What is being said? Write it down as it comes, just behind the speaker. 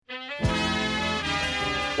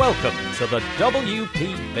Welcome to the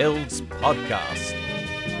WP Builds podcast,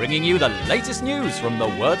 bringing you the latest news from the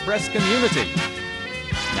WordPress community.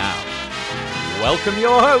 Now, welcome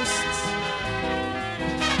your hosts,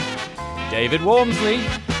 David Wormsley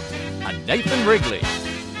and Nathan Wrigley.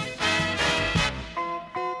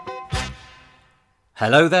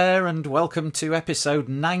 Hello there, and welcome to episode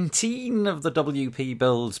 19 of the WP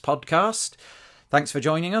Builds podcast. Thanks for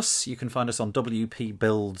joining us. You can find us on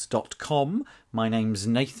wpbuilds.com. My name's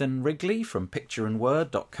Nathan Wrigley from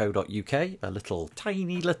pictureandword.co.uk, a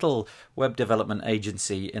tiny little web development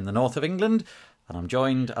agency in the north of England. And I'm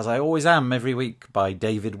joined, as I always am every week, by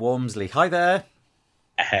David Wormsley. Hi there.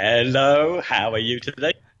 Hello, how are you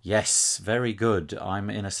today? Yes, very good. I'm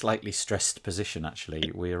in a slightly stressed position,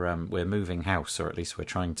 actually. We're moving house, or at least we're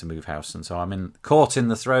trying to move house. And so I'm caught in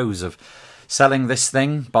the throes of selling this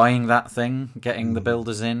thing, buying that thing, getting the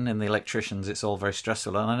builders in and the electricians. It's all very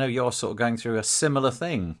stressful. And I know you're sort of going through a similar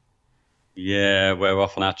thing. Yeah, we're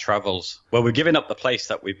off on our travels. Well, we're giving up the place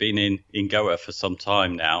that we've been in Goa for some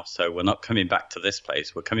time now. So we're not coming back to this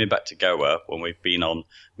place. We're coming back to Goa when we've been on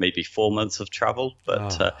maybe 4 months of travel.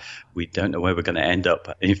 But we don't know where we're going to end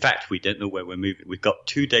up. In fact, we don't know where we're moving. We've got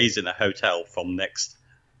 2 days in a hotel from next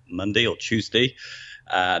Monday or Tuesday.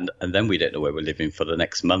 And then we don't know where we're living for the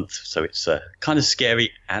next month. So it's kind of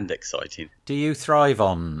scary and exciting. Do you thrive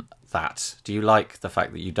on that? Do you like the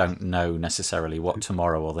fact that you don't know necessarily what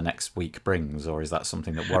tomorrow or the next week brings? Or is that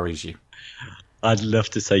something that worries you? I'd love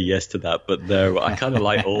to say yes to that, but no, I kind of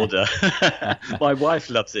like order. My wife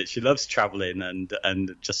loves it. She loves traveling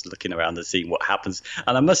and just looking around and seeing what happens.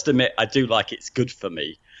 And I must admit, I do like it's good for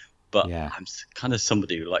me. But yeah. I'm kind of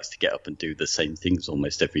somebody who likes to get up and do the same things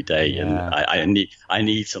almost every day. Yeah. And I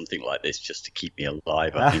need something like this just to keep me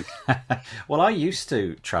alive, I think. Well, I used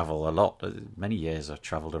to travel a lot. Many years I've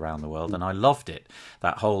travelled around the world, and I loved it.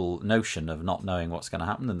 That whole notion of not knowing what's going to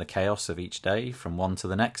happen and the chaos of each day from one to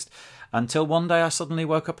the next. Until one day I suddenly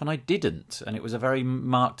woke up and I didn't. And it was a very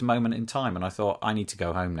marked moment in time. And I thought, I need to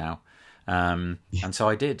go home now. And so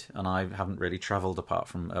I did, and I haven't really travelled apart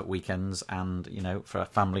from at weekends and for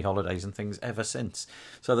family holidays and things ever since.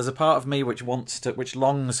 So there's a part of me which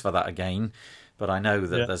longs for that again, but I know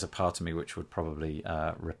that there's a part of me which would probably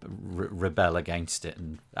rebel against it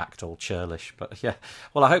and act all churlish. But yeah,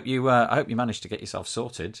 well, I hope you managed to get yourself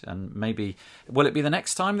sorted, and maybe will it be the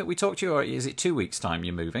next time that we talk to you, or is it 2 weeks' time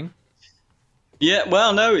you're moving? Yeah,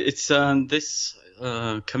 well, no, it's this.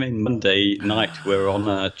 Coming Monday night, we're on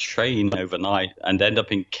a train overnight and end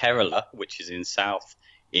up in Kerala, which is in South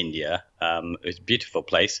India. It's a beautiful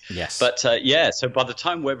place. Yes. But so by the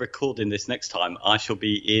time we're recording this next time, I shall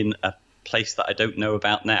be in a place that I don't know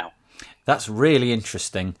about now. That's really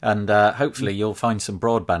interesting, and hopefully you'll find some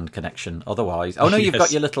broadband connection. Otherwise, you've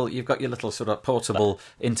got your little sort of portable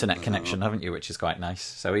internet connection, haven't you? Which is quite nice.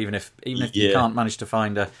 So even if you can't manage to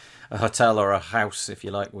find a hotel or a house, if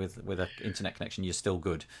you like, with an internet connection, you're still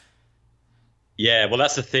good. Yeah, well,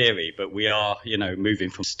 that's a theory, but we are, moving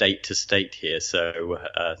from state to state here, so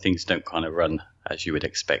things don't kind of run as you would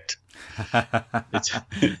expect.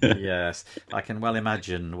 Yes, I can well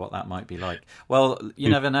imagine what that might be like. Well, you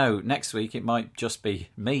never know. Next week it might just be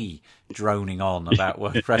me droning on about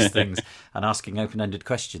WordPress things and asking open-ended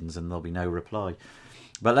questions, and there'll be no reply.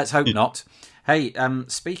 But let's hope not. Hey,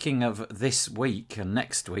 speaking of this week and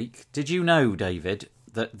next week, did you know, David,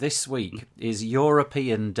 that this week is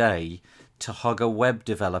European Day to hug a web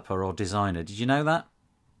developer or designer? Did you know that?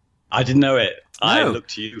 I didn't know it. No. I look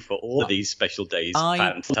to you for all these special days.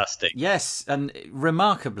 Fantastic. Yes, and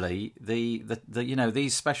remarkably,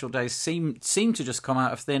 these special days seem to just come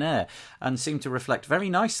out of thin air and seem to reflect very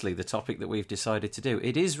nicely the topic that we've decided to do.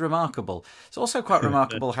 It is remarkable. It's also quite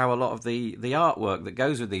remarkable how a lot of the artwork that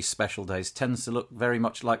goes with these special days tends to look very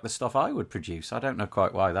much like the stuff I would produce. I don't know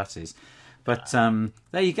quite why that is. But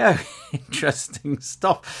there you go. Interesting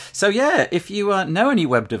stuff. So yeah, if you know any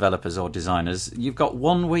web developers or designers, you've got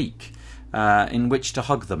 1 week in which to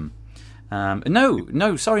hug them.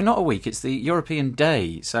 Sorry, not a week. It's the European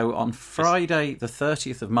Day. So on Friday, the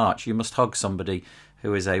 30th of March, you must hug somebody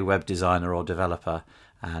who is a web designer or developer,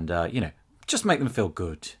 and just make them feel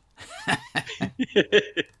good.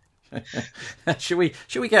 Should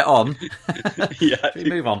we get on? Yeah, should we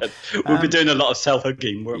move on? We'll be doing a lot of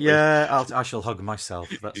self-hugging, won't we? Yeah, I shall hug myself.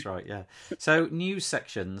 That's right. Yeah. So news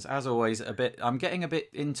sections, as always, I'm getting a bit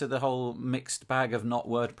into the whole mixed bag of not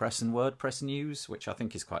WordPress and WordPress news, which I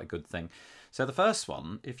think is quite a good thing. So the first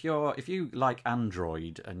one, if you like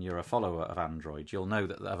Android and you're a follower of Android, you'll know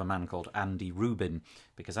that they have a man called Andy Rubin,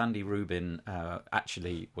 because Andy Rubin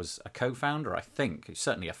actually was a co-founder, I think,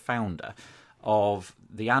 certainly a founder of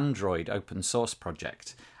the Android open source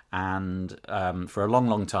project. And for a long,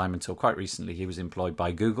 long time, until quite recently, he was employed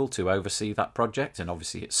by Google to oversee that project. And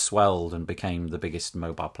obviously it swelled and became the biggest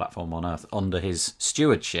mobile platform on earth under his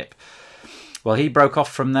stewardship. Well, he broke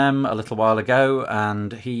off from them a little while ago,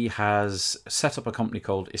 and he has set up a company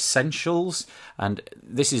called Essentials. And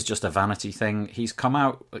this is just a vanity thing. He's come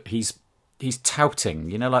out, he's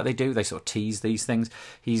touting, like they do, they sort of tease these things.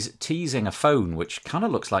 He's teasing a phone which kind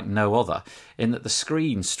of looks like no other, in that the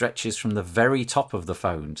screen stretches from the very top of the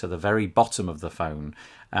phone to the very bottom of the phone.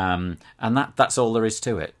 And that's all there is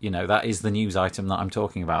to it. That is the news item that I'm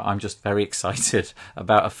talking about. I'm just very excited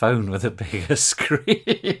about a phone with a bigger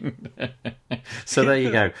screen. So there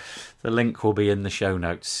you go. The link will be in the show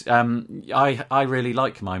notes. I really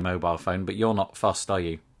like my mobile phone, but you're not fussed, are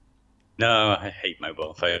you? No, I hate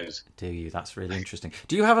mobile phones. Do you? That's really interesting.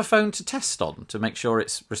 Do you have a phone to test on to make sure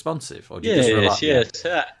it's responsive? Or do you just rely? Yes.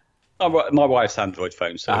 My wife's Android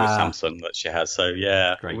phone, so it's Samsung that she has. So,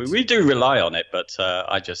 yeah, we do rely on it, but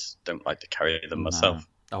I just don't like to carry them myself.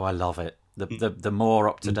 Oh, I love it. The more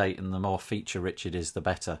up-to-date and the more feature-rich it is, the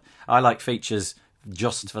better. I like features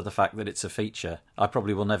just for the fact that it's a feature. I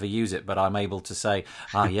probably will never use it, but I'm able to say,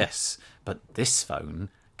 yes, but this phone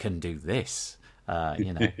can do this.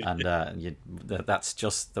 That's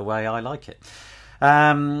just the way I like it.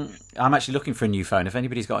 I'm actually looking for a new phone. If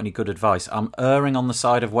anybody's got any good advice, I'm erring on the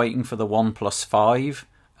side of waiting for the OnePlus 5.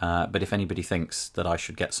 But if anybody thinks that I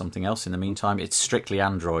should get something else in the meantime, it's strictly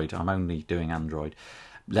Android. I'm only doing Android.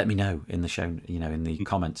 Let me know in the show, in the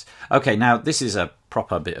comments. Okay, now this is a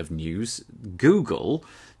proper bit of news. Google,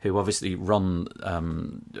 who obviously run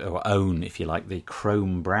or own, if you like, the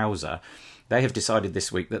Chrome browser, they have decided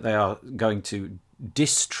this week that they are going to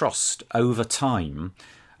distrust over time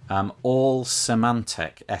all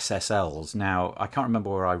Symantec SSLs. Now, I can't remember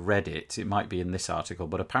where I read it. It might be in this article,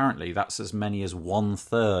 but apparently that's as many as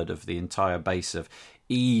 1/3 of the entire base of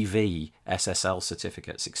EV SSL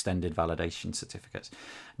certificates, extended validation certificates.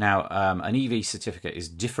 Now, an EV certificate is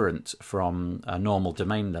different from a normal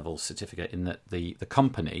domain level certificate in that the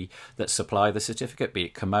company that supply the certificate, be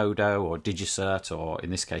it Komodo or DigiCert or in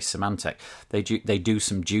this case Symantec, they do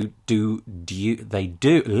some due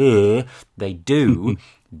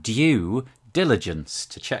diligence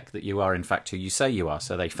to check that you are in fact who you say you are.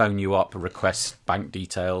 So they phone you up, request bank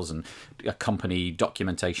details and company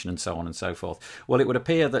documentation and so on and so forth. Well, it would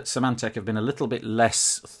appear that Symantec have been a little bit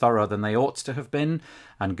less thorough than they ought to have been,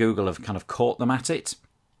 and Google have kind of caught them at it.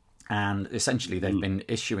 And essentially, they've been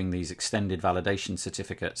issuing these extended validation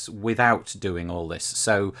certificates without doing all this.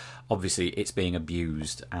 So obviously, it's being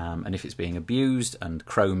abused. And if it's being abused, and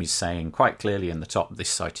Chrome is saying quite clearly in the top, this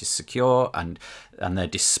site is secure, and they're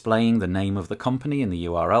displaying the name of the company in the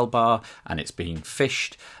URL bar, and it's being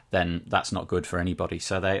phished, then that's not good for anybody.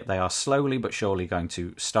 So they are slowly but surely going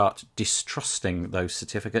to start distrusting those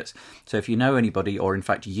certificates. So if you know anybody, or in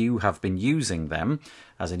fact you have been using them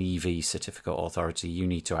as an EV certificate authority, you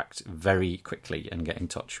need to act very quickly and get in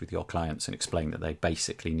touch with your clients and explain that they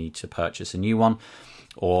basically need to purchase a new one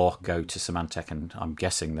or go to Symantec, and I'm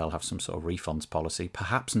guessing they'll have some sort of refunds policy.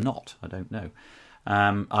 Perhaps not, I don't know.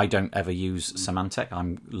 I don't ever use Symantec,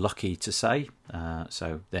 I'm lucky to say.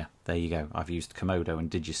 So there you go. I've used Komodo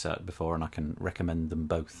and DigiCert before, and I can recommend them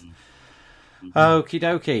both. Okie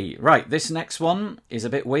dokie. Right, this next one is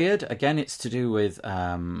a bit weird. Again, it's to do with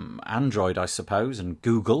Android, I suppose, and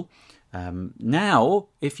Google. Now,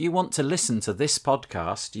 if you want to listen to this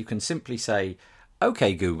podcast, you can simply say,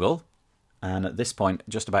 "Okay, Google." And at this point,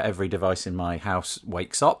 just about every device in my house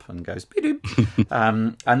wakes up and goes, "Bidoo."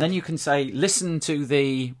 And then you can say, "Listen to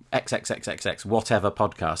the XXXXX whatever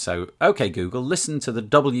podcast." So, "Okay, Google, listen to the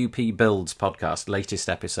WP Builds podcast, latest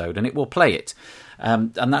episode," and it will play it.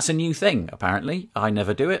 And that's a new thing, apparently. I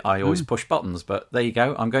never do it. I always push buttons. But there you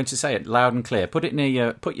go. I'm going to say it loud and clear. Put it near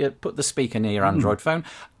your, put the speaker near your Android phone.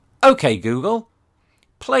 "Okay, Google,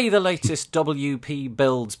 play the latest WP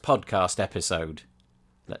Builds podcast episode."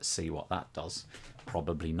 Let's see what that does.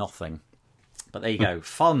 Probably nothing. But there you go.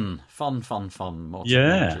 Fun. More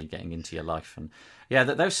technology getting into your life. And yeah,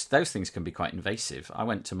 those things can be quite invasive. I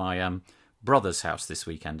went to my brother's house this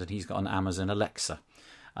weekend, and he's got an Amazon Alexa.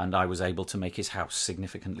 And I was able to make his house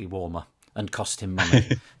significantly warmer and cost him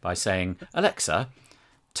money by saying, "Alexa,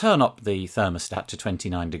 turn up the thermostat to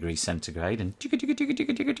 29 degrees centigrade," and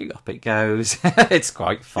up it goes. It's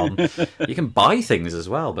quite fun. You can buy things as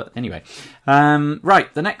well, but anyway.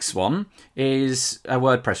 Right, the next one is a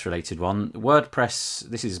WordPress-related one. WordPress,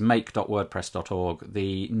 this is make.wordpress.org,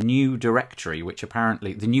 the new directory, which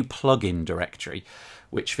apparently, the new plugin directory,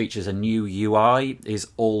 which features a new UI, is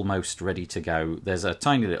almost ready to go. There's a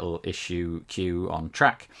tiny little issue queue on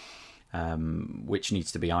track. which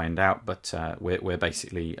needs to be ironed out. But we're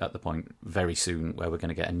basically at the point very soon where we're going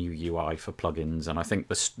to get a new UI for plugins, and I think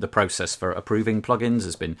the process for approving plugins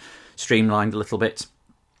has been streamlined a little bit.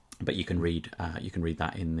 But you can read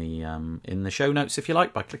that in the show notes if you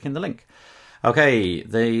like by clicking the link. Okay,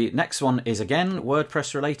 the next one is again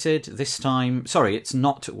WordPress related. This time, sorry, it's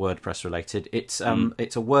not WordPress related. It's a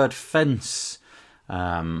WordFence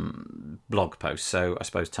blog post. So I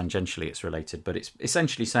suppose tangentially it's related, but it's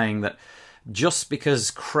essentially saying that just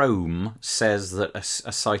because Chrome says that a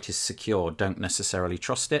site is secure, don't necessarily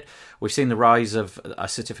trust it. We've seen the rise of a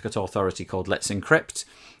certificate authority called Let's Encrypt.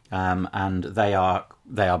 And they are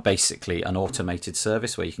basically an automated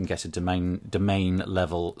service where you can get a domain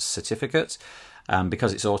level certificate.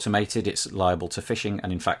 Because it's automated, it's liable to phishing,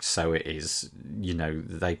 and in fact, so it is.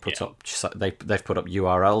 They've put up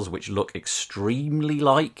URLs which look extremely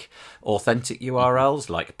like authentic URLs,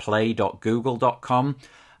 like play.google.com,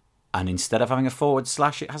 and instead of having a /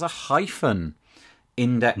 it has a hyphen,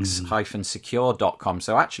 index-secure.com.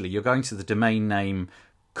 So actually, you're going to the domain name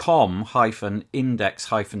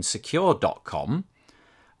com-index-secure.com,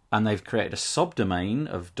 and they've created a subdomain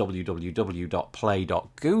of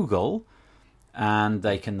www.play.google, and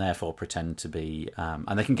they can therefore pretend to be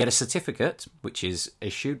and they can get a certificate which is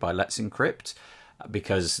issued by Let's Encrypt,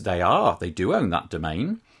 because they do own that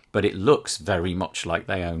domain, but it looks very much like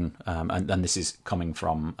they own and this is coming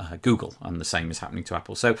from Google, and the same is happening to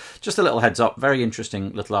Apple. So just a little heads up, very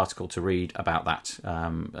interesting little article to read about that.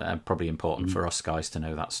 Probably important for us guys to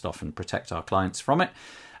know that stuff and protect our clients from it,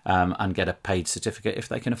 and get a paid certificate if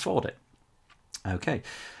they can afford it. Okay,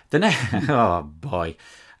 the next oh boy,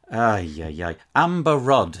 Amber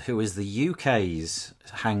Rudd, who is the UK's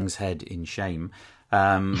hangs head in shame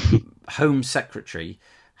Home Secretary,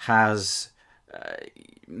 has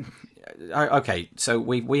okay, so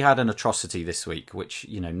we had an atrocity this week, which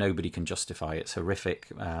nobody can justify. It's horrific.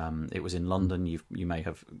 It was in London. You may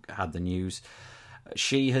have had the news.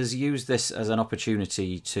 She has used this as an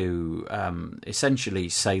opportunity to essentially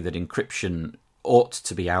say that encryption ought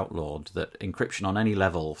to be outlawed. That encryption on any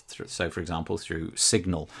level, so for example through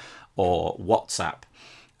Signal or WhatsApp,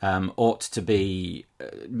 ought to be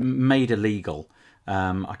made illegal.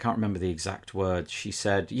 I can't remember the exact word. She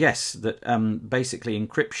said, yes, that basically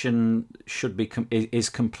encryption is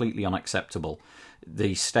completely unacceptable.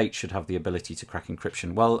 The state should have the ability to crack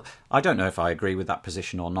encryption. Well, I don't know if I agree with that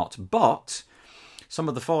position or not, but some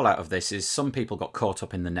of the fallout of this is some people got caught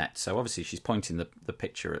up in the net. So obviously she's pointing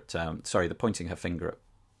pointing her finger at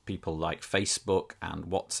people like Facebook and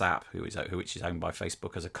WhatsApp, which is owned by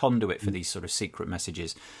Facebook, as a conduit for these sort of secret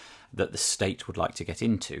messages that the state would like to get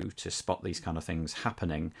into to spot these kind of things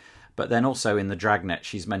happening. But then also in the dragnet,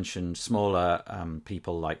 she's mentioned smaller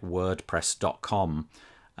people like wordpress.com.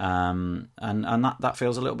 And that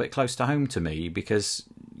feels a little bit close to home to me, because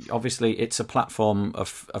obviously it's a platform of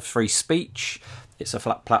free speech. It's a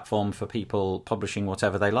flat platform for people publishing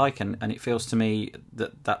whatever they like. And it feels to me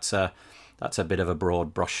that that's a bit of a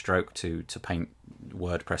broad brushstroke to paint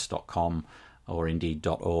wordpress.com or indeed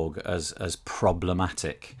 .org as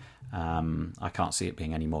problematic. I can't see it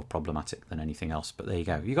being any more problematic than anything else, but there you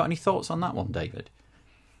go. You got any thoughts on that one, David?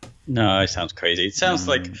 No, it sounds crazy. It sounds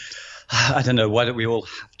like, I don't know, why don't we all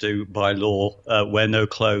have to, by law, wear no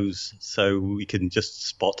clothes so we can just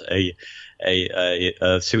spot a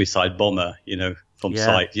suicide bomber, from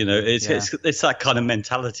sight. It's that kind of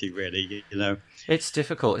mentality, really, It's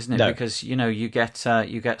difficult, isn't it? No. Because you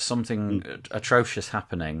get something atrocious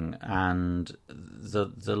happening, and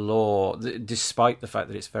the law, despite the fact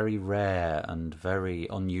that it's very rare and very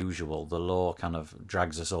unusual, the law kind of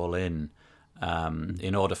drags us all in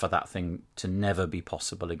order for that thing to never be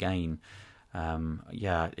possible again.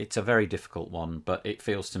 It's a very difficult one, but it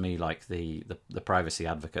feels to me like the privacy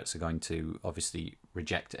advocates are going to obviously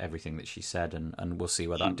reject everything that she said, and we'll see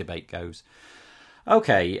where that debate goes.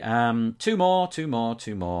 Okay, two more.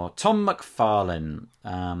 Tom McFarlane,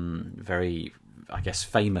 very, I guess,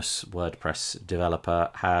 famous WordPress developer,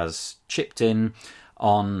 has chipped in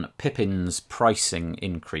on Pippin's pricing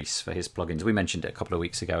increase for his plugins. We mentioned it a couple of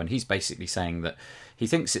weeks ago, and he's basically saying that he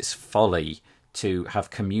thinks it's folly to have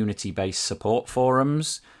community-based support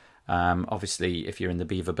forums. Obviously, if you're in the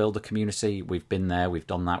Beaver Builder community, we've been there, we've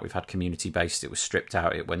done that, we've had community-based, it was stripped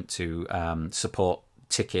out, it went to support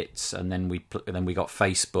tickets, and then we got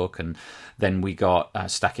Facebook, and then we got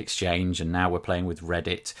Stack Exchange, and now we're playing with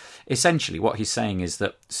Reddit. Essentially what he's saying is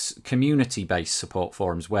that community-based support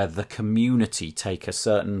forums, where the community take a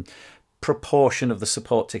certain proportion of the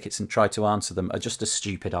support tickets and try to answer them are just a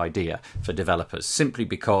stupid idea for developers, simply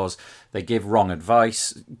because they give wrong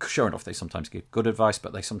advice. Sure enough, they sometimes give good advice,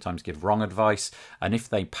 but they sometimes give wrong advice. And if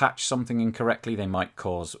they patch something incorrectly, they might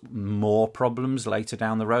cause more problems later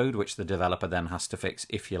down the road, which the developer then has to fix,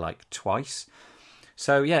 if you like, twice.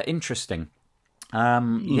 So, yeah, interesting.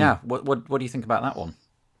 Yeah, what do you think about that one?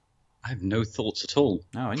 I have no thoughts at all.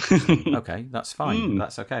 Oh, interesting. Okay, that's fine.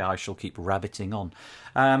 That's okay. I shall keep rabbiting on.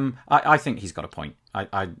 I think he's got a point.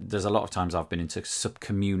 There's a lot of times I've been into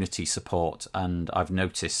community support, and I've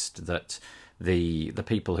noticed that the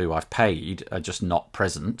people who I've paid are just not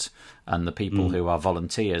present, and the people who are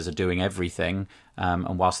volunteers are doing everything.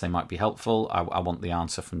 And whilst they might be helpful, I want the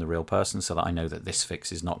answer from the real person, so that I know that this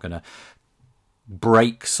fix is not going to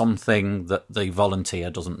break something that the volunteer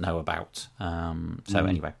doesn't know about. So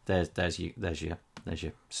anyway, there's your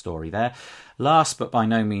story there. Last but by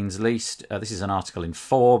no means least, this is an article in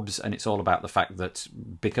Forbes, and it's all about the fact that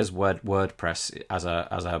because WordPress as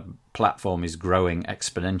a platform is growing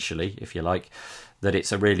exponentially, if you like, that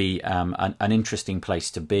it's a really an interesting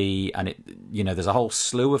place to be, and there's a whole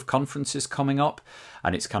slew of conferences coming up,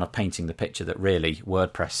 and it's kind of painting the picture that really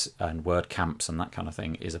WordPress and WordCamps and that kind of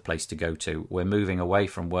thing is a place to go to. We're moving away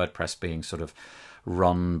from WordPress being sort of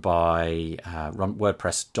run by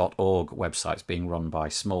WordPress.org websites being run by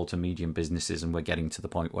small to medium businesses, and we're getting to the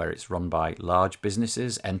point where it's run by large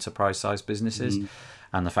businesses, enterprise-sized businesses.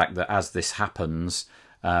 And the fact that as this happens,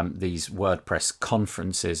 these WordPress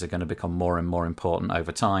conferences are going to become more and more important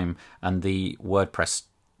over time. And the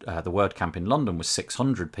WordCamp in London was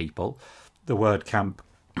 600 people. The WordCamp,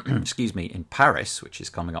 in Paris, which is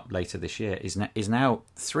coming up later this year, is now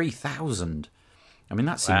 3,000. I mean,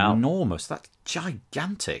 that's enormous. That's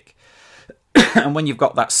gigantic. And when you've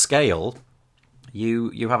got that scale,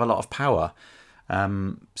 you have a lot of power.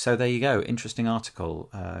 So there you go. Interesting article.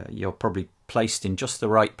 You're probably placed in just the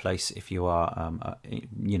right place if you are,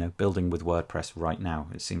 building with WordPress right now.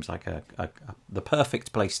 It seems like the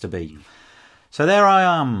perfect place to be. So there I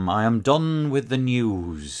am. I am done with the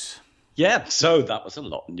news. Yeah, so that was a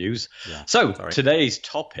lot of news. Yeah, so today's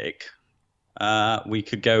topic, we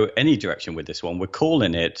could go any direction with this one. We're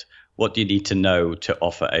calling it, what do you need to know to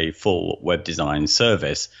offer a full web design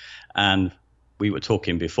service? And we were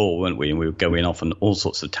talking before, weren't we? And we were going off on all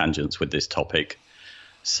sorts of tangents with this topic.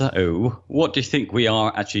 So what do you think we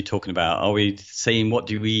are actually talking about? Are we saying what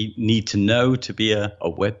do we need to know to be a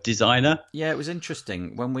web designer? Yeah, it was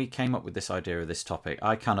interesting. When we came up with this idea of this topic,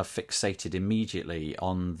 I kind of fixated immediately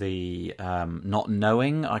on the not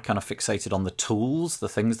knowing. I kind of fixated on the tools, the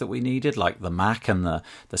things that we needed, like the Mac and the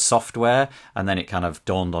software. And then it kind of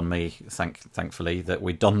dawned on me, thankfully, that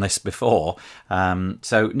we'd done this before.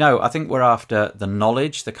 So no, I think we're after the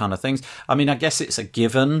knowledge, the kind of things. I mean, I guess it's a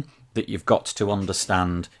given that you've got to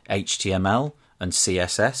understand HTML and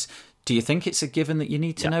CSS. Do you think it's a given that you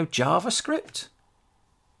need to know JavaScript?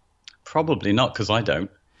 Probably not, because I don't.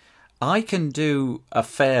 I can do a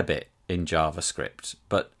fair bit in JavaScript,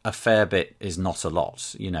 but a fair bit is not a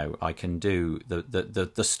lot. I can do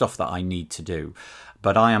the stuff that I need to do,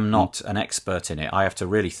 but I am not an expert in it. I have to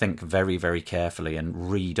really think very, very carefully and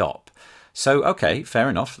read up. So, okay, fair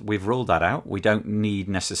enough. We've ruled that out. We don't need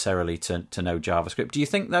necessarily to know JavaScript. Do you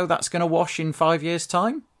think, though, that's going to wash in 5 years'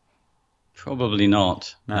 time? Probably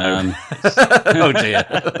not. No. Oh, dear.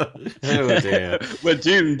 Oh, dear. We're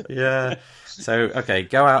doomed. Yeah. So, okay,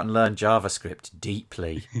 go out and learn JavaScript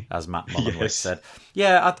deeply, as Matt Mullenweg said.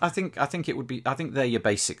 Yeah, I think it would be. I think they're your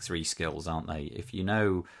basic three skills, aren't they? If you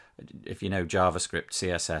know JavaScript,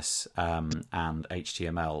 CSS, and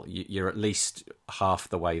HTML, you're at least half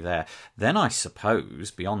the way there. Then I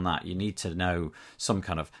suppose beyond that, you need to know some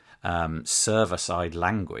kind of server-side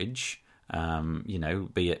language, be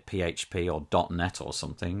it PHP or .NET or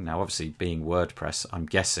something. Now, obviously, being WordPress, I'm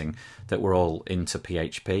guessing that we're all into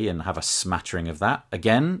PHP and have a smattering of that.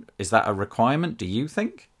 Again, is that a requirement, do you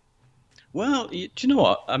think? Well, do you know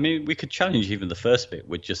what? I mean, we could challenge even the first bit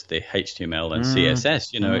with just the HTML and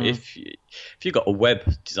CSS. If you've got a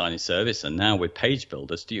web designing service and now with page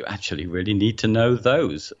builders, do you actually really need to know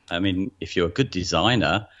those? I mean, if you're a good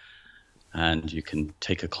designer and you can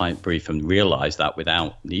take a client brief and realize that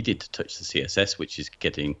without needing to touch the CSS, which is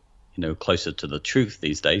getting, closer to the truth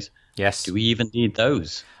these days. Yes. Do we even need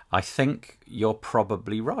those? I think you're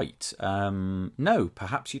probably right. No,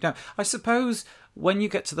 perhaps you don't. I suppose when you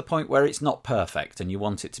get to the point where it's not perfect and you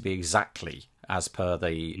want it to be exactly as per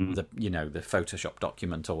the Photoshop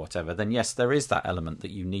document or whatever, then yes, there is that element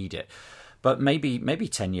that you need it. But maybe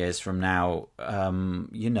 10 years from now,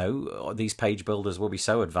 these page builders will be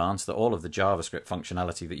so advanced that all of the JavaScript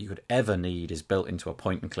functionality that you could ever need is built into a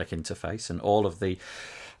point-and-click interface, and all of the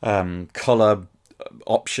colour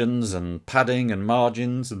options and padding and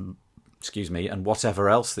margins and and whatever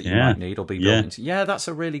else that you might need will be built into. Yeah, that's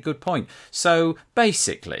a really good point. So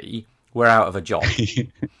basically, we're out of a job.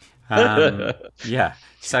 Yeah.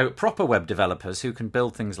 So proper web developers who can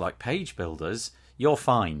build things like page builders, you're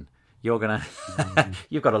fine. You're gonna,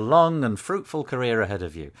 you've got a long and fruitful career ahead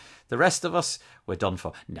of you. The rest of us, we're done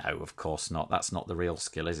for. No, of course not. That's not the real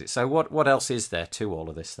skill, is it? So what else is there to all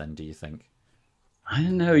of this then, do you think? I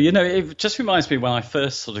don't know. It just reminds me when I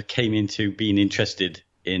first sort of came into being interested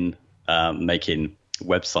in making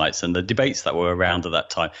websites and the debates that were around at that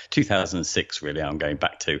time, 2006 really I'm going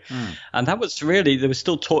back to. And that was really, there was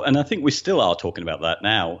still talk, and I think we still are talking about that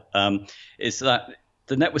now, is that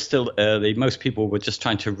the net was still early. Most people were just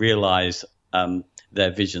trying to realize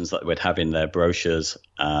their visions that they'd have in their brochures,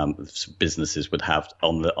 businesses would have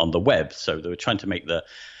on the web. So they were trying to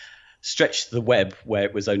stretch the web where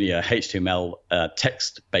it was only a HTML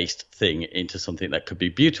text-based thing into something that could be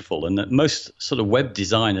beautiful. And that most sort of web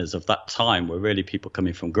designers of that time were really people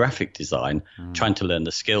coming from graphic design, trying to learn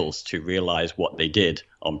the skills to realize what they did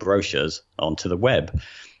on brochures onto the web.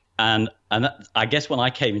 And that, I guess when I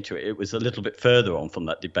came into it, it was a little bit further on from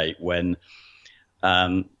that debate when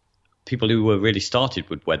people who were really started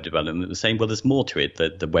with web development were saying, well, there's more to it.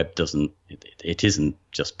 That the web it isn't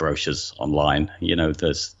just brochures online.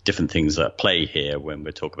 There's different things at play here when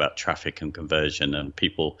we talk about traffic and conversion, and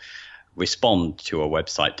people respond to a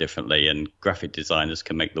website differently. And graphic designers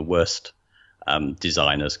can make the worst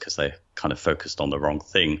designers because they're kind of focused on the wrong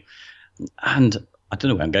thing. And I don't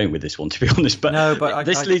know where I'm going with this one, to be honest, but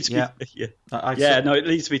this leads me. It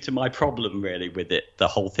leads me to my problem really with it. The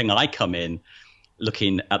whole thing. I come in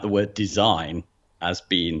looking at the word design as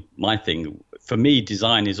being my thing. For me,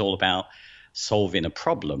 design is all about solving a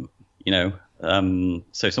problem.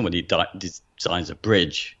 So somebody designs a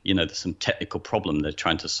bridge. There's some technical problem they're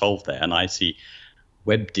trying to solve there, and I see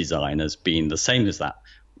web designers being the same as that.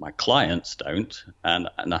 My clients don't, and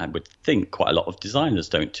I would think quite a lot of designers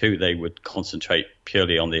don't too. They would concentrate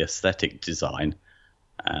purely on the aesthetic design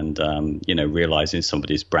and, realizing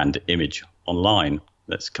somebody's brand image online.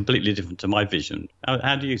 That's completely different to my vision.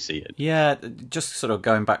 How do you see it? Yeah, just sort of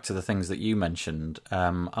going back to the things that you mentioned,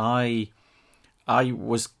 I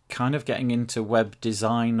was kind of getting into web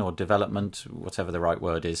design or development, whatever the right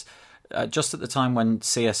word is, just at the time when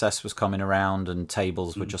CSS was coming around and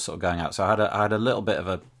tables were just sort of going out. So I had a little bit of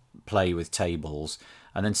a play with tables,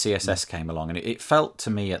 and then CSS came along, and it felt to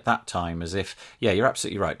me at that time as if, yeah, you're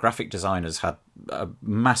absolutely right. Graphic designers had a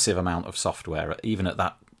massive amount of software, even at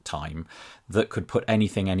that time, that could put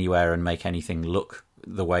anything anywhere and make anything look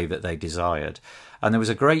the way that they desired. And there was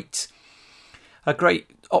a great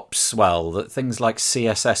upswell that things like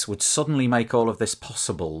CSS would suddenly make all of this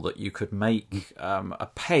possible, that you could make a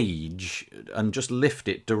page and just lift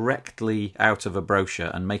it directly out of a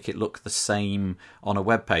brochure and make it look the same on a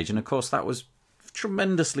web page. And of course that was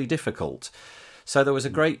tremendously difficult. So there was a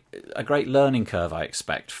great learning curve, I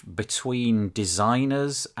expect, between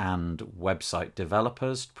designers and website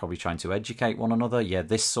developers, probably trying to educate one another. Yeah,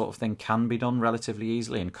 this sort of thing can be done relatively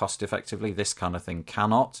easily and cost effectively. This kind of thing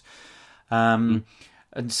cannot. And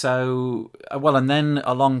so, and then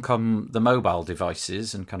along come the mobile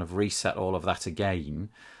devices and kind of reset all of that again.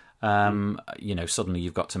 Suddenly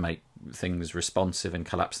you've got to make things responsive and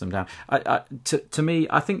collapse them down. To me,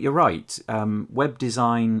 I think you're right. Web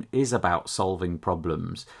design is about solving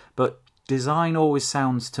problems, but design always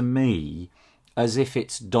sounds to me as if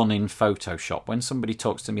it's done in Photoshop. When somebody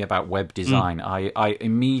talks to me about web design, I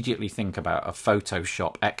immediately think about a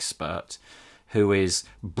Photoshop expert who is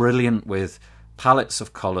brilliant with palettes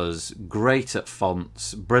of colours, great at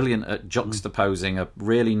fonts, brilliant at juxtaposing a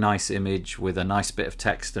really nice image with a nice bit of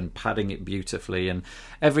text and padding it beautifully, and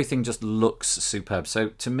everything just looks superb. So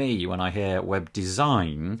to me, when I hear web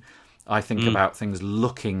design, I think about things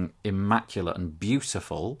looking immaculate and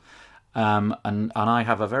beautiful, and I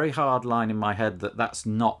have a very hard line in my head that that's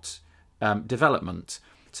not development.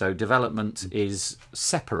 So development is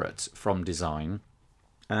separate from design,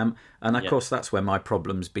 and of course that's where my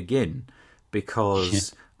problems begin.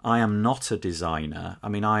 Because I am not a designer. I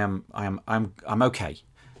mean, I'm okay.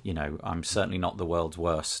 I'm certainly not the world's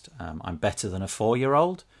worst. I'm better than a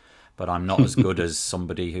 4-year-old, but I'm not as good as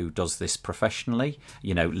somebody who does this professionally.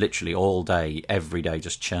 Literally all day, every day,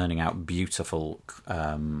 just churning out beautiful,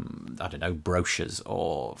 brochures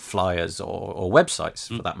or flyers or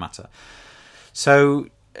websites for that matter. So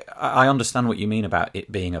I understand what you mean about it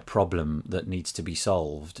being a problem that needs to be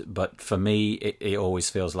solved, but for me, it always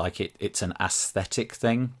feels like it's an aesthetic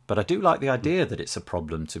thing. But I do like the idea that it's a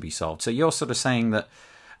problem to be solved. So you're sort of saying that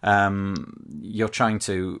you're trying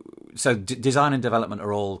to. So design and development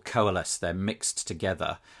are all coalesced; they're mixed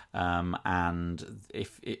together. And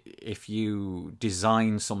if you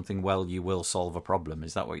design something well, you will solve a problem.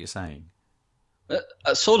 Is that what you're saying?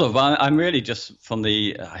 Sort of. I'm really just from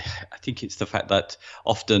the. I think it's the fact that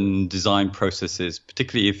often design processes,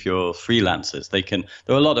 particularly if you're freelancers, they can.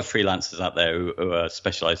 There are a lot of freelancers out there who are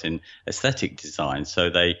specialised in aesthetic design, so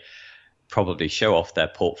they probably show off their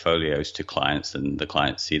portfolios to clients, and the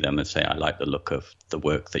clients see them and say, "I like the look of the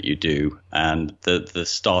work that you do." And the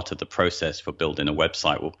start of the process for building a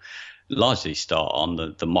website will largely start on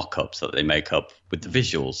the mock-ups that they make up with the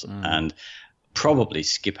visuals and probably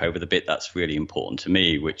skip over the bit that's really important to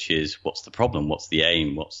me, which is what's the problem, what's the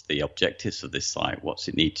aim, what's the objectives of this site, what's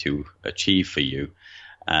it need to achieve for you,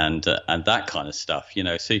 and that kind of stuff.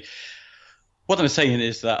 So what I'm saying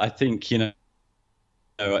is that I think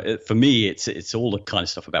for me it's all the kind of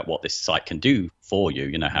stuff about what this site can do for you,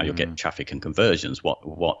 how you'll get traffic and conversions,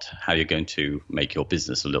 how you're going to make your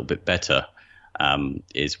business a little bit better,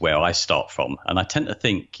 is where I start from. And I tend to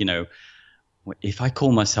think, if I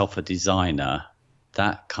call myself a designer,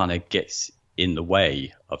 that kind of gets in the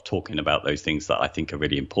way of talking about those things that I think are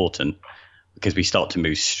really important, because we start to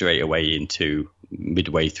move straight away into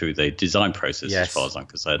midway through the design process, as far as I'm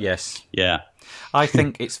concerned. Yes. Yeah. I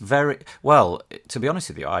think it's very... Well, to be honest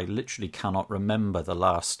with you, I literally cannot remember the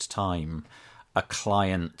last time a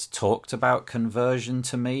client talked about conversion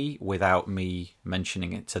to me without me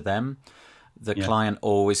mentioning it to them. The client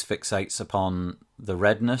always fixates upon the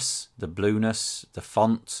redness, the blueness, the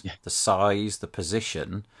font, the size, the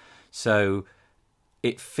position. So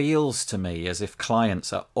it feels to me as if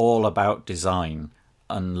clients are all about design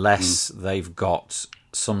unless they've got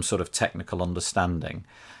some sort of technical understanding.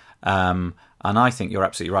 And I think you're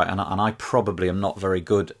absolutely right. And I probably am not very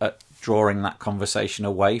good at drawing that conversation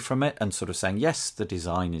away from it and sort of saying, yes, the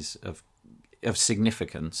design is of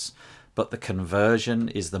significance, but the conversion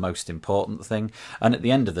is the most important thing. And at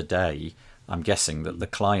the end of the day, I'm guessing that the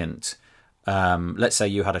client, let's say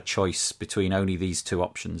you had a choice between only these two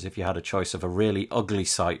options. If you had a choice of a really ugly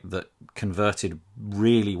site that converted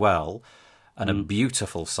really well and a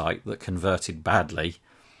beautiful site that converted badly,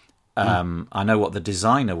 I know what the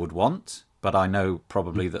designer would want, but I know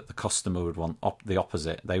probably that the customer would want the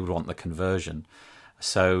opposite. They would want the conversion.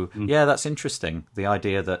 So, yeah, that's interesting. The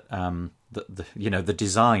idea that the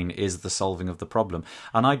design is the solving of the problem.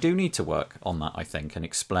 And I do need to work on that, I think, and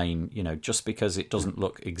explain, just because it doesn't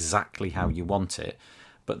look exactly how you want it,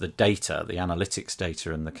 but the data, the analytics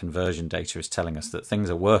data and the conversion data is telling us that things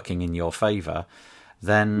are working in your favor,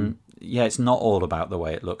 then, it's not all about the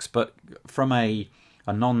way it looks. But from a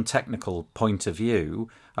non-technical point of view,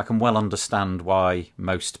 I can well understand why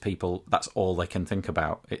most people, that's all they can think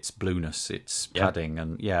about. It's blueness, it's padding,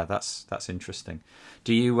 and that's interesting.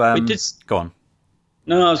 Do you go on?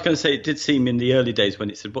 No, I was going to say, it did seem in the early days when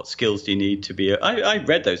it said, what skills do you need to be... I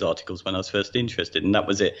read those articles when I was first interested, and that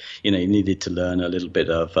was it. You needed to learn a little bit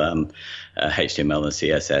of HTML and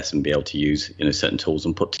CSS and be able to use certain tools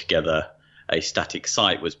and put together a static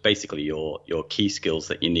site was basically your key skills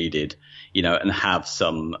that you needed, and have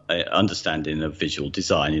some understanding of visual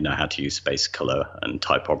design, how to use space, color and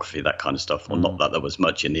typography, that kind of stuff. Well, not that there was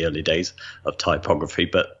much in the early days of typography,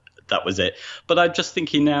 but that was it. But I'm just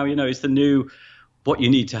thinking now, is the new, what you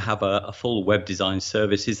need to have a full web design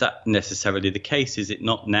service, is that necessarily the case? Is it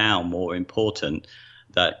not now more important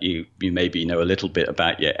that you maybe know a little bit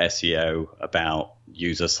about your SEO, about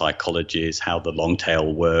user psychologies, how the long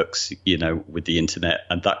tail works, with the internet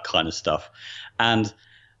and that kind of stuff. And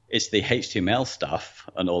it's the HTML stuff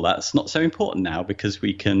and all that. It's not so important now because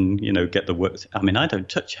we can, get the work. I mean, I don't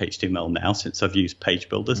touch HTML now since I've used page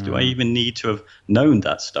builders. Do I even need to have known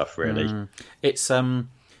that stuff really? It's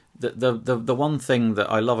the one thing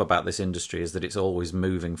that I love about this industry is that it's always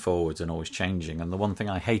moving forwards and always changing. And the one thing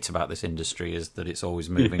I hate about this industry is that it's always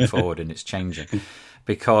moving forward and it's changing,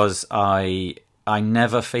 because I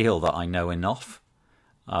never feel that I know enough.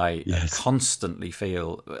 I constantly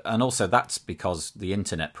feel, and also that's because the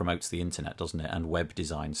internet promotes the internet, doesn't it? And web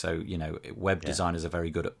design. So, web designers are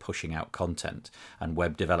very good at pushing out content, and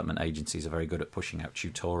web development agencies are very good at pushing out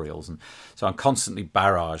tutorials. And so I'm constantly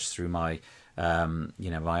barraged through my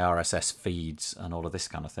my RSS feeds and all of this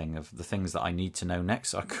kind of thing of the things that I need to know next.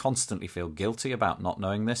 So I constantly feel guilty about not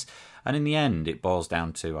knowing this. And in the end, it boils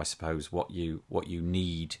down to, I suppose, what you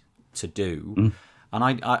need to do. And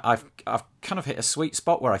I've kind of hit a sweet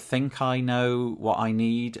spot where I think I know what I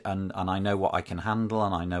need, and I know what I can handle,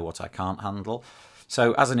 and I know what I can't handle.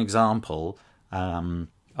 So as an example,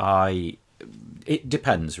 I it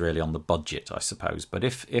depends really on the budget, I suppose. But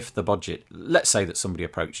if the budget, let's say that somebody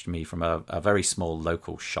approached me from a very small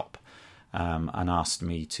local shop and asked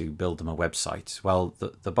me to build them a website, well,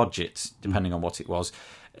 the budget, depending on what it was,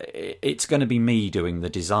 it's going to be me doing the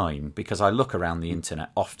design, because I look around the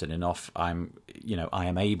internet often enough. I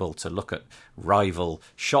am able to look at rival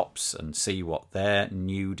shops and see what their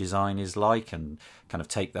new design is like, and kind of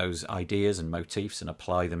take those ideas and motifs and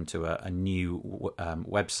apply them to a new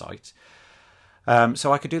website.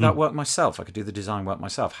 So I could do that work myself. I could do the design work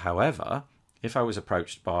myself. However, if I was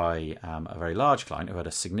approached by a very large client who had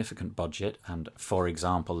a significant budget, and, for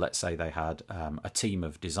example, let's say they had a team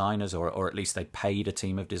of designers, or at least they paid a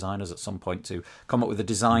team of designers at some point to come up with a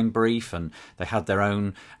design brief, and they had their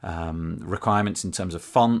own requirements in terms of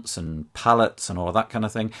fonts and palettes and all of that kind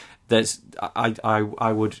of thing,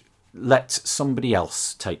 I would let somebody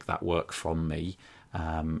else take that work from me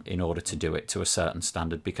in order to do it to a certain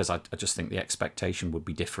standard, because I just think the expectation would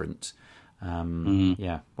be different.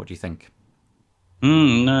 Yeah, what do you think?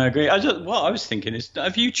 No, I agree. What I was thinking is,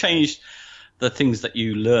 have you changed the things that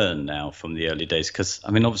you learn now from the early days? Because,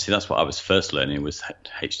 I mean, obviously that's what I was first learning, was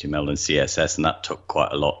HTML and CSS, and that took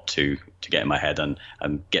quite a lot to get in my head and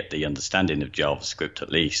get the understanding of JavaScript,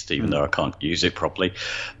 at least, even though I can't use it properly.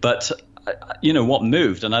 But what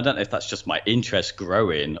moved, and I don't know if that's just my interest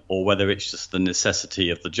growing or whether it's just the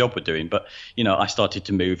necessity of the job we're doing, but, I started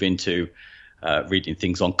to move into reading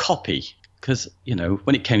things on copy. Because,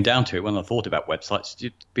 when it came down to it, when I thought about websites, to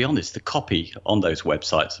be honest, the copy on those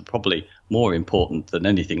websites are probably more important than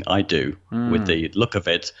anything I do with the look of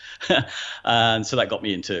it. And so that got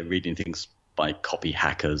me into reading things by copy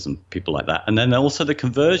hackers and people like that. And then also the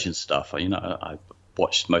conversion stuff. I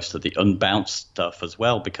watched most of the unbounced stuff as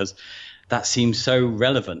well, because that seems so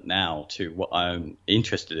relevant now to what I'm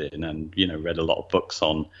interested in, and, read a lot of books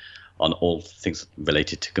on all things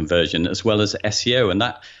related to conversion as well as SEO. And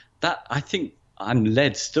that I think I'm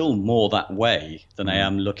led still more that way than I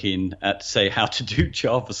am looking at, say, how to do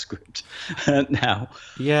JavaScript now.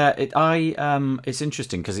 Yeah, it's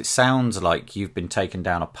interesting, because it sounds like you've been taken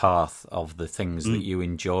down a path of the things that you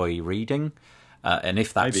enjoy reading. And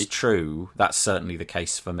if that's true, that's certainly the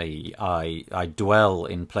case for me. I dwell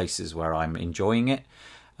in places where I'm enjoying it.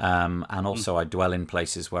 And also I dwell in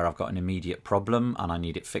places where I've got an immediate problem and I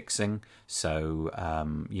need it fixing. So,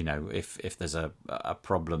 if there's a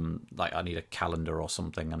problem, like I need a calendar or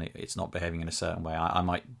something and it's not behaving in a certain way, I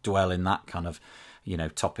might dwell in that kind of,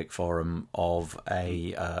 topic forum of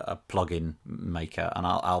a plugin maker, and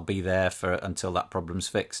I'll be there until that problem's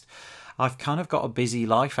fixed. I've kind of got a busy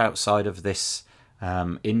life outside of this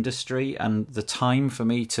industry, and the time for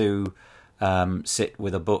me to sit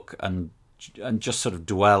with a book and just sort of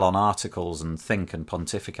dwell on articles and think and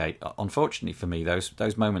pontificate, unfortunately for me,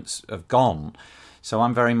 those moments have gone. So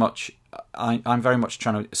I'm very much trying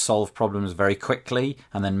to solve problems very quickly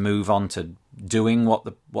and then move on to doing what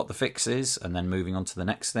the fix is, and then moving on to the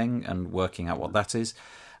next thing and working out what that is.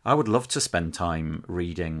 I would love to spend time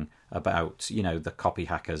reading about, the copy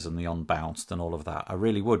hackers and the unbounced and all of that. I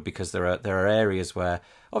really would, because there are areas where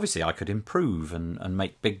obviously I could improve and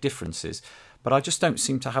make big differences, but I just don't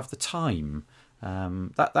seem to have the time.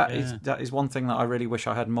 That is one thing that I really wish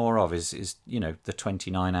I had more of. Is the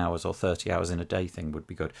 29 hours or 30 hours in a day thing would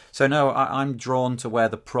be good. So no, I'm drawn to where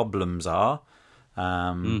the problems are,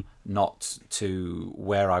 not to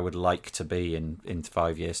where I would like to be in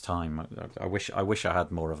 5 years' time. I wish I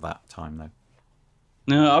had more of that time though.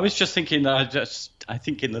 No, I was just thinking that I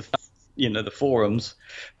think in the the forums,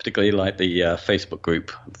 particularly like the Facebook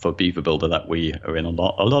group for Beaver Builder that we are in a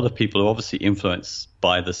lot of people are obviously influenced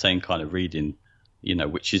by the same kind of reading,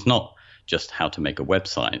 which is not just how to make a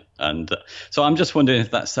website. And so I'm just wondering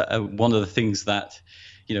if that's one of the things that,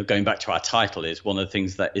 going back to our title, is one of the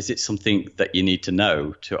things that, is it something that you need to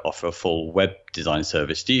know to offer a full web design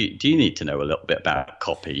service? Do you need to know a little bit about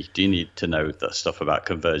copy? Do you need to know the stuff about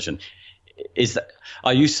conversion?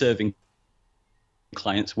 Are you serving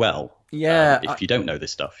clients well? Yeah. If you don't know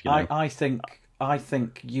this stuff, I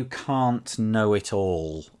think you can't know it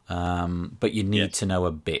all, but you need to know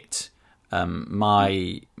a bit.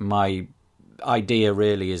 My idea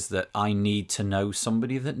really is that I need to know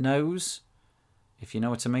somebody that knows, if you know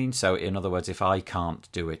what I mean. So in other words, if I can't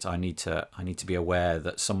do it, I need to be aware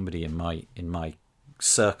that somebody in my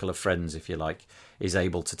circle of friends, if you like, is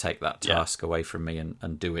able to take that task away from me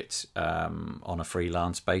and do it on a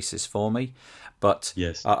freelance basis for me. But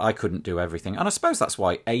I couldn't do everything. And I suppose that's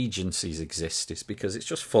why agencies exist, is because it's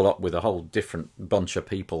just full up with a whole different bunch of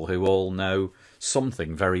people who all know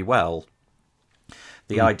something very well.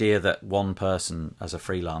 the idea that one person as a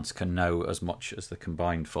freelance can know as much as the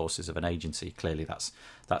combined forces of an agency, clearly that's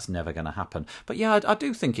never going to happen. But yeah, I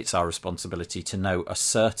do think it's our responsibility to know a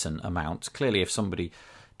certain amount. Clearly, if somebody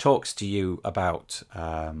talks to you about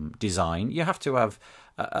design, you have to have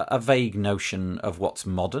a vague notion of what's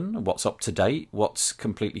modern, what's up to date, what's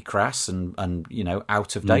completely crass and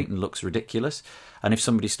out of date and looks ridiculous. And if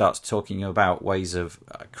somebody starts talking about ways of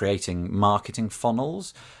creating marketing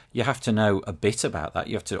funnels, you have to know a bit about that.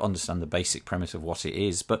 You have to understand the basic premise of what it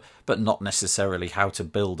is, but not necessarily how to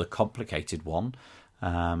build a complicated one.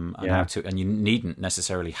 And you needn't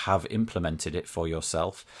necessarily have implemented it for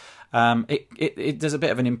yourself. There's a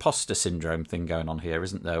bit of an imposter syndrome thing going on here,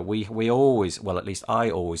 isn't there? We always, well, at least I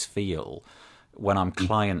always feel when I'm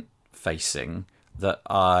client facing that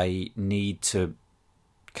I need to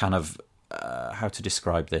kind of how to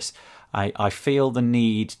describe this. I feel the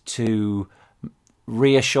need to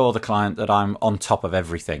reassure the client that I'm on top of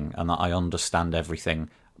everything and that I understand everything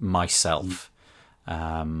myself.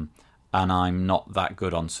 And I'm not that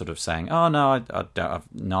good on sort of saying, "Oh no, I don't.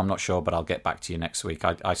 No, I'm not sure, but I'll get back to you next week."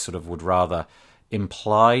 I sort of would rather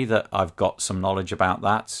imply that I've got some knowledge about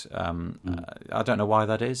that. I don't know why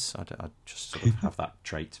that is. I just sort of have that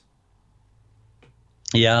trait.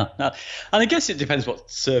 Yeah, and I guess it depends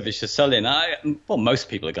what service you're selling. Most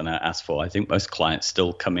people are going to ask for. I think most clients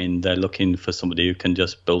still come in. They're looking for somebody who can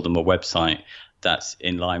just build them a website that's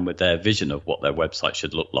in line with their vision of what their website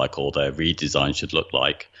should look like or their redesign should look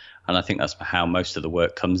like. And I think that's how most of the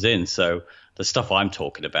work comes in. So the stuff I'm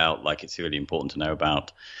talking about, like it's really important to know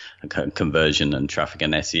about conversion and traffic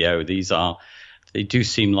and SEO. They do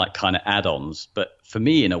seem like kind of add-ons, but for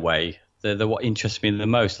me, in a way, they're what interests me the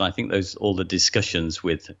most. And I think all the discussions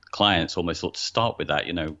with clients almost ought to start with that.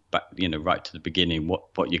 Right to the beginning,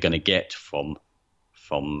 what you're going to get from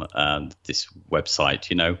this website.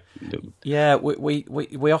 Yeah,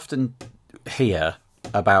 we often hear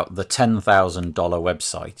about the $10,000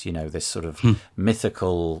 website, this sort of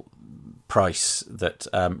mythical price that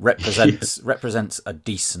represents a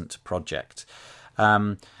decent project.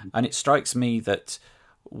 And it strikes me that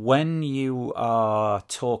when you are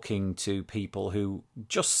talking to people who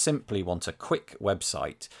just simply want a quick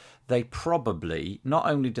website, they probably, not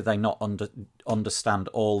only do they not understand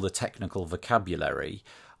all the technical vocabulary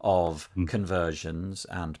of conversions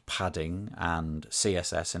and padding and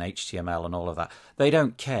CSS and HTML and all of that. They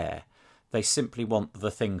don't care. They simply want the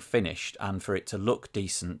thing finished and for it to look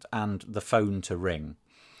decent and the phone to ring.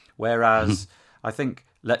 Whereas I think,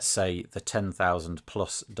 let's say, the $10,000+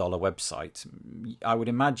 website, I would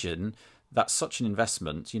imagine that's such an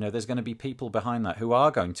investment. There's going to be people behind that who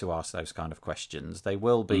are going to ask those kind of questions. They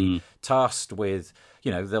will be tasked with,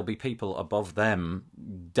 there'll be people above them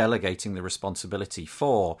delegating the responsibility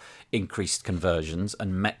for increased conversions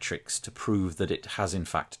and metrics to prove that it has in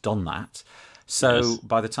fact done that. So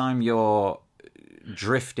by the time you're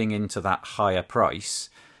drifting into that higher price,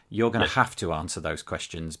 you're going to have to answer those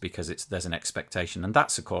questions because there's an expectation. And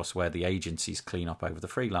that's, of course, where the agencies clean up over the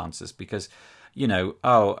freelancers because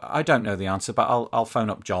I don't know the answer, but I'll phone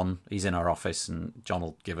up John. He's in our office, and John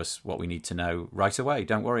will give us what we need to know right away.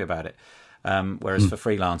 Don't worry about it. Whereas for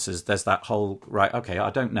freelancers, there's that whole okay, I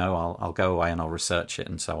don't know. I'll go away and I'll research it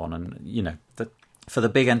and so on. And for the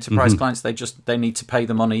big enterprise clients, they need to pay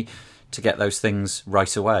the money to get those things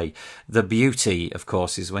right away. The beauty, of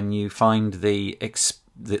course, is when you find the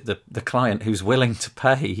client who's willing to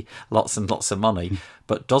pay lots and lots of money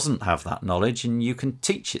but doesn't have that knowledge, and you can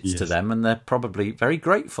teach it to them, and they're probably very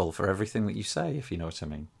grateful for everything that you say, if you know what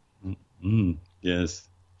I mean. Yes.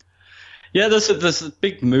 Yeah, there's a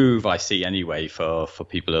big move I see anyway for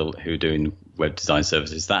people who are doing web design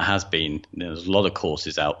services. That has been, there's a lot of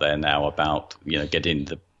courses out there now about getting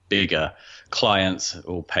the bigger clients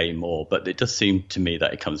who will pay more, but it does seem to me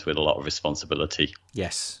that it comes with a lot of responsibility.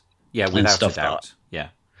 Yes. Yeah, without a doubt. Yeah.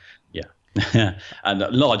 And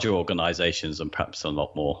larger organizations and perhaps a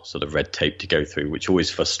lot more sort of red tape to go through, which always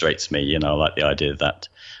frustrates me. I like the idea that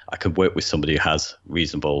I could work with somebody who has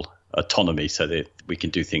reasonable autonomy so that we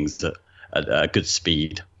can do things at a good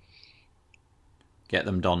speed. Get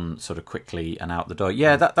them done sort of quickly and out the door.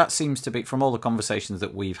 Yeah, that seems to be, from all the conversations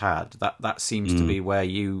that we've had, that seems to be where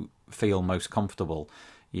you feel most comfortable.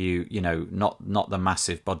 Not the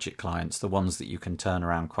massive budget clients, the ones that you can turn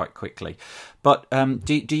around quite quickly. But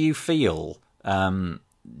do you feel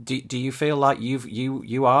do you feel like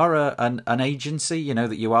you are an agency,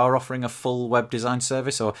 that you are offering a full web design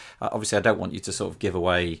service? Or obviously I don't want you to sort of give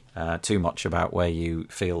away too much about where you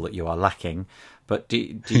feel that you are lacking, but do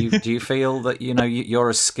you feel that you're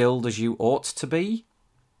as skilled as you ought to be?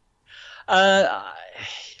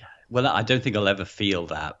 Well, I don't think I'll ever feel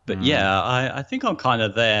that, but yeah, I think I'm kind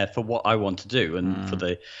of there for what I want to do, and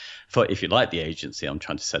for if you like the agency I'm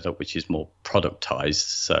trying to set up, which is more productized.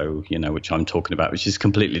 So which I'm talking about, which is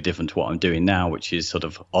completely different to what I'm doing now, which is sort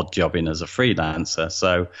of odd jobbing as a freelancer.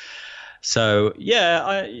 So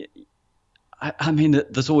yeah, I mean,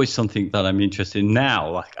 there's always something that I'm interested in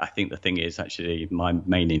now. I think the thing is actually my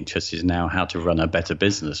main interest is now how to run a better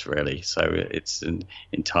business, really. So it's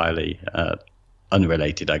entirely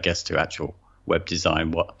unrelated, I guess, to actual web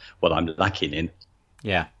design, what I'm lacking in.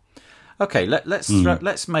 Yeah. Okay,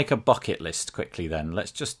 let's make a bucket list quickly then.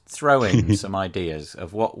 Let's just throw in some ideas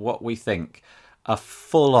of what we think a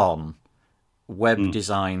full-on web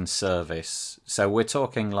design service. So we're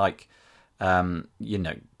talking like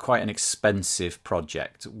quite an expensive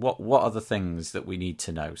project. What are the things that we need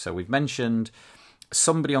to know? So we've mentioned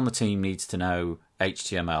somebody on the team needs to know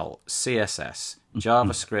HTML, CSS,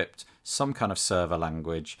 JavaScript, some kind of server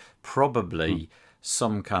language, probably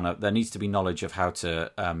there needs to be knowledge of how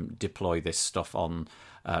to deploy this stuff on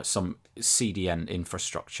some CDN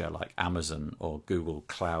infrastructure like Amazon or Google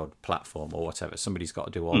Cloud Platform or whatever. Somebody's got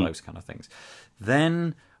to do all those kind of things.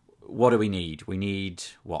 Then what do we need? We need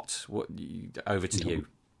what? Over to you.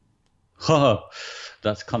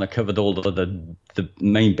 That's kind of covered all of the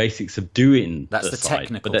main basics of doing. That's the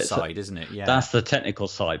technical side, isn't it? Yeah, that's the technical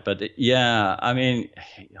side. But I mean,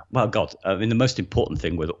 the most important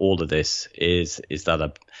thing with all of this is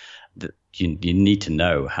that you need to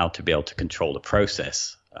know how to be able to control the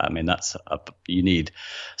process. I mean, you need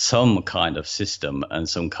some kind of system and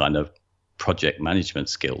some kind of project management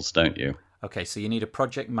skills, don't you? Okay, so you need a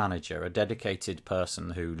project manager, a dedicated person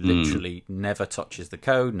who literally never touches the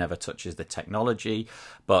code, never touches the technology,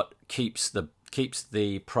 but keeps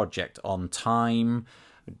the project on time,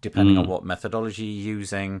 depending on what methodology you're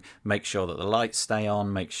using, make sure that the lights stay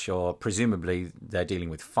on, make sure, presumably, they're dealing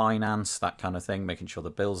with finance, that kind of thing, making sure the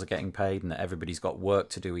bills are getting paid and that everybody's got work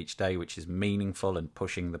to do each day, which is meaningful and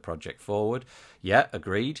pushing the project forward. Yeah,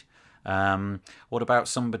 agreed. What about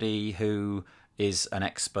somebody who is an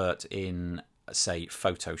expert in, say,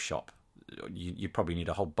 Photoshop? You probably need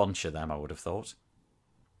a whole bunch of them, I would have thought.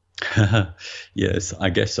 Yes, I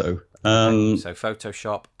guess so. So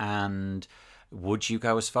Photoshop, and would you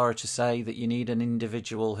go as far as to say that you need an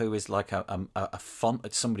individual who is like a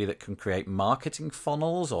somebody that can create marketing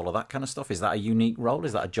funnels, all of that kind of stuff? Is that a unique role?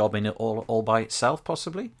 Is that a job in it all by itself,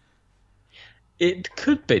 possibly? It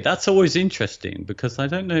could be. That's always interesting because I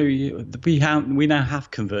don't know. We now have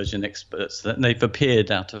conversion experts that they've appeared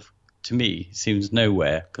out of, to me, seems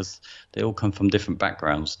nowhere because they all come from different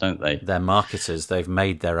backgrounds, don't they? They're marketers. They've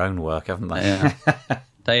made their own work, haven't they? Yeah.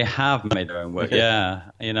 They have made their own work. Yeah,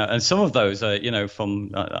 and some of those are, from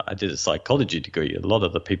I did a psychology degree. A lot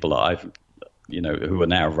of the people that I've, who are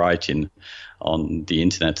now writing on the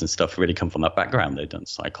internet and stuff really come from that background. They've done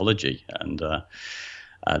psychology and.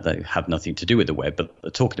 They have nothing to do with the web, but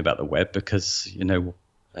they're talking about the web because,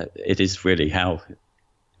 it is really how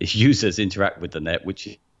users interact with the net,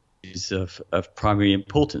 which is of primary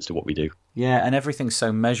importance to what we do. Yeah, and everything's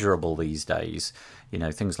so measurable these days,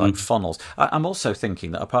 things like funnels. I'm also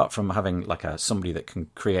thinking that apart from having like somebody that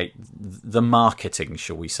can create the marketing,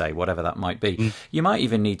 shall we say, whatever that might be, you might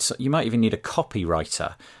even need a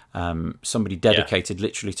copywriter. Somebody dedicated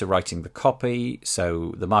literally to writing the copy.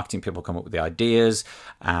 So the marketing people come up with the ideas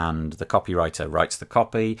and the copywriter writes the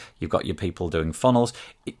copy. You've got your people doing funnels.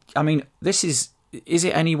 Is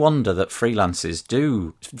it any wonder that freelancers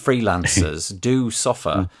do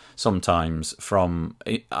suffer sometimes from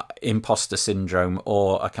imposter syndrome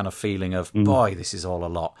or a kind of feeling of, boy, this is all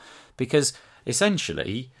a lot? Because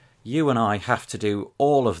essentially you and I have to do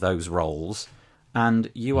all of those roles, and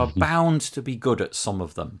you are bound to be good at some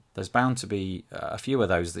of them. There's bound to be a few of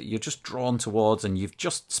those that you're just drawn towards and you've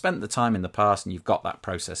just spent the time in the past and you've got that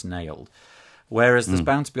process nailed. Whereas there's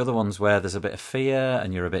bound to be other ones where there's a bit of fear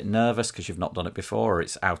and you're a bit nervous because you've not done it before, or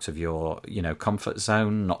it's out of your comfort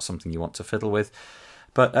zone, not something you want to fiddle with.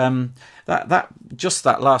 But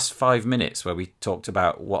that last 5 minutes where we talked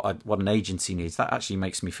about what an agency needs, that actually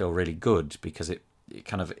makes me feel really good because it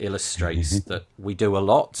kind of illustrates that we do a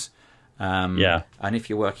lot. And if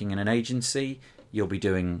you're working in an agency, you'll be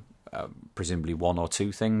doing presumably one or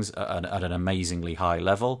two things at an amazingly high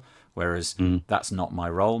level, whereas that's not my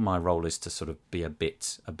role. My role is to sort of be a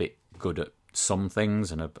bit good at some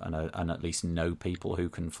things and at least know people who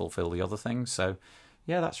can fulfill the other things. So,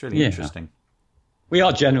 yeah, that's really interesting. We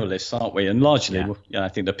are generalists, aren't we? And largely, I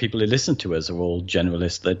think the people who listen to us are all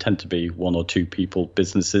generalists. They tend to be one or two people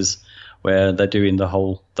businesses where they're doing the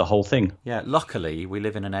whole thing. Yeah, luckily we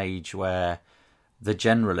live in an age where the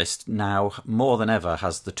generalist now more than ever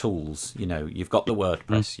has the tools. You've got the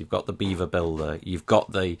WordPress, you've got the Beaver Builder, you've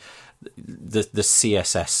got the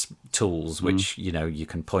CSS tools, which you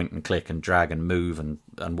can point and click and drag and move and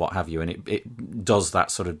what have you, and it does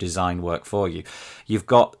that sort of design work for you. You've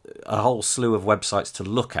got a whole slew of websites to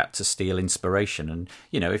look at to steal inspiration, and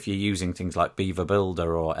if you're using things like Beaver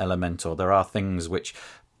Builder or Elementor, there are things which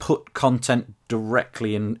put content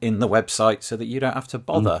directly in the website so that you don't have to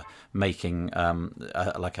bother making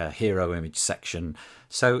like a hero image section.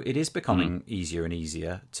 So it is becoming easier and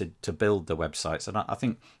easier to build the websites. And I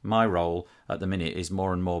think my role at the minute is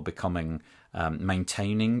more and more becoming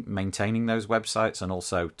maintaining those websites, and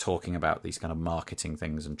also talking about these kind of marketing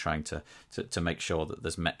things and trying to make sure that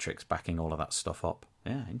there's metrics backing all of that stuff up.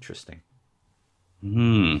 Yeah, interesting.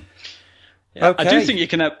 Yeah, okay. I do think you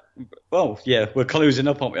can have, we're closing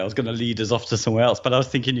up, aren't we? I was going to lead us off to somewhere else, but I was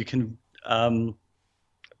thinking you can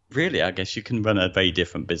really, I guess you can run a very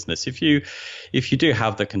different business if you do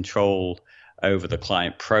have the control over the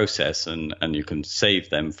client process, and you can save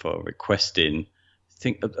them for requesting.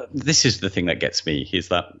 This is the thing that gets me, is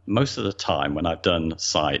that most of the time when I've done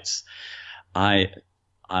sites,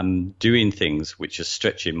 I'm doing things which are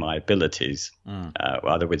stretching my abilities,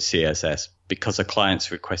 either with CSS, because a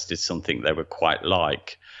client's requested something they would quite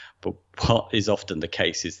like. But what is often the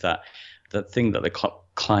case is that the thing that the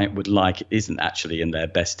client would like isn't actually in their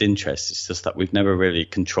best interest. It's just that we've never really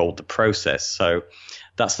controlled the process. So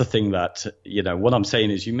that's the thing that, what I'm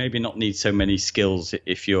saying is you maybe not need so many skills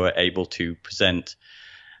if you're able to present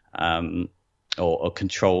or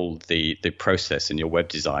control the process in your web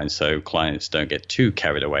design, so clients don't get too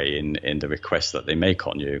carried away in the requests that they make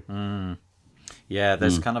on you. Yeah,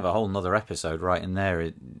 there's kind of a whole nother episode right in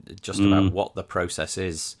there just about what the process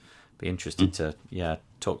is. Be interested to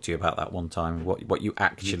talk to you about that one time, what you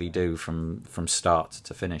actually do from start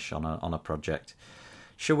to finish on a project.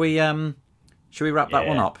 Should we wrap that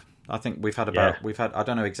one up? I think we've had I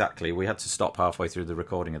don't know exactly, we had to stop halfway through the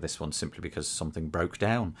recording of this one simply because something broke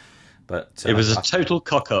down. But it was a total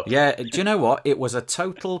cock-up. Yeah, do you know what? It was a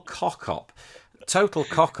total cock-up. Total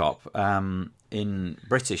cock-up in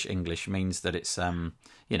British English means that it's,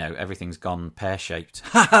 everything's gone pear-shaped.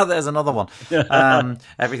 There's another one.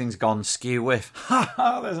 Everything's gone skew-whiff.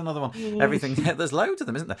 There's another one. There's loads of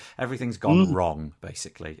them, isn't there? Everything's gone wrong,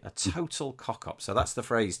 basically. A total cock-up. So that's the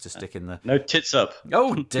phrase to stick in the... No tits up.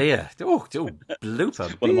 Oh, dear. Oh,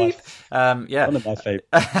 blooper. One of my favourites.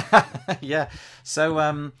 Yeah.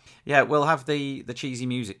 So, we'll have the cheesy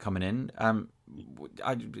music coming in.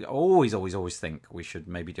 I always think we should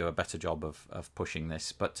maybe do a better job of pushing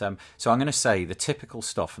this. But so I'm going to say the typical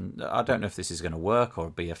stuff, and I don't know if this is going to work or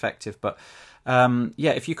be effective, but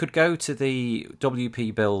if you could go to the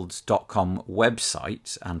wpbuilds.com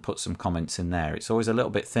website and put some comments in there. It's always a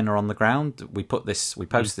little bit thinner on the ground. We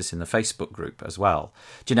post this in the Facebook group as well.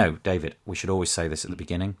 Do you know, David, we should always say this at the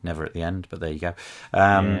beginning, never at the end, but there you go.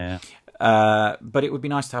 But it would be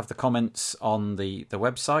nice to have the comments on the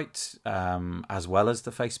website as well as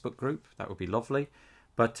the Facebook group. That would be lovely.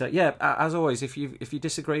 But as always, if you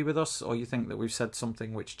disagree with us or you think that we've said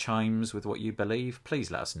something which chimes with what you believe,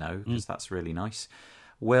 please let us know, because that's really nice.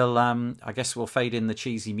 We'll I guess we'll fade in the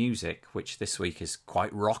cheesy music, which this week is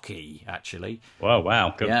quite rocky, actually. Oh,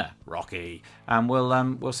 wow. Good. Yeah, rocky. And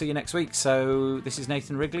we'll see you next week. So this is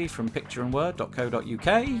Nathan Wrigley from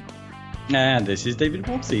pictureandword.co.uk. And this is David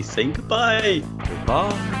Wolsey saying goodbye.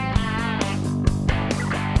 Goodbye.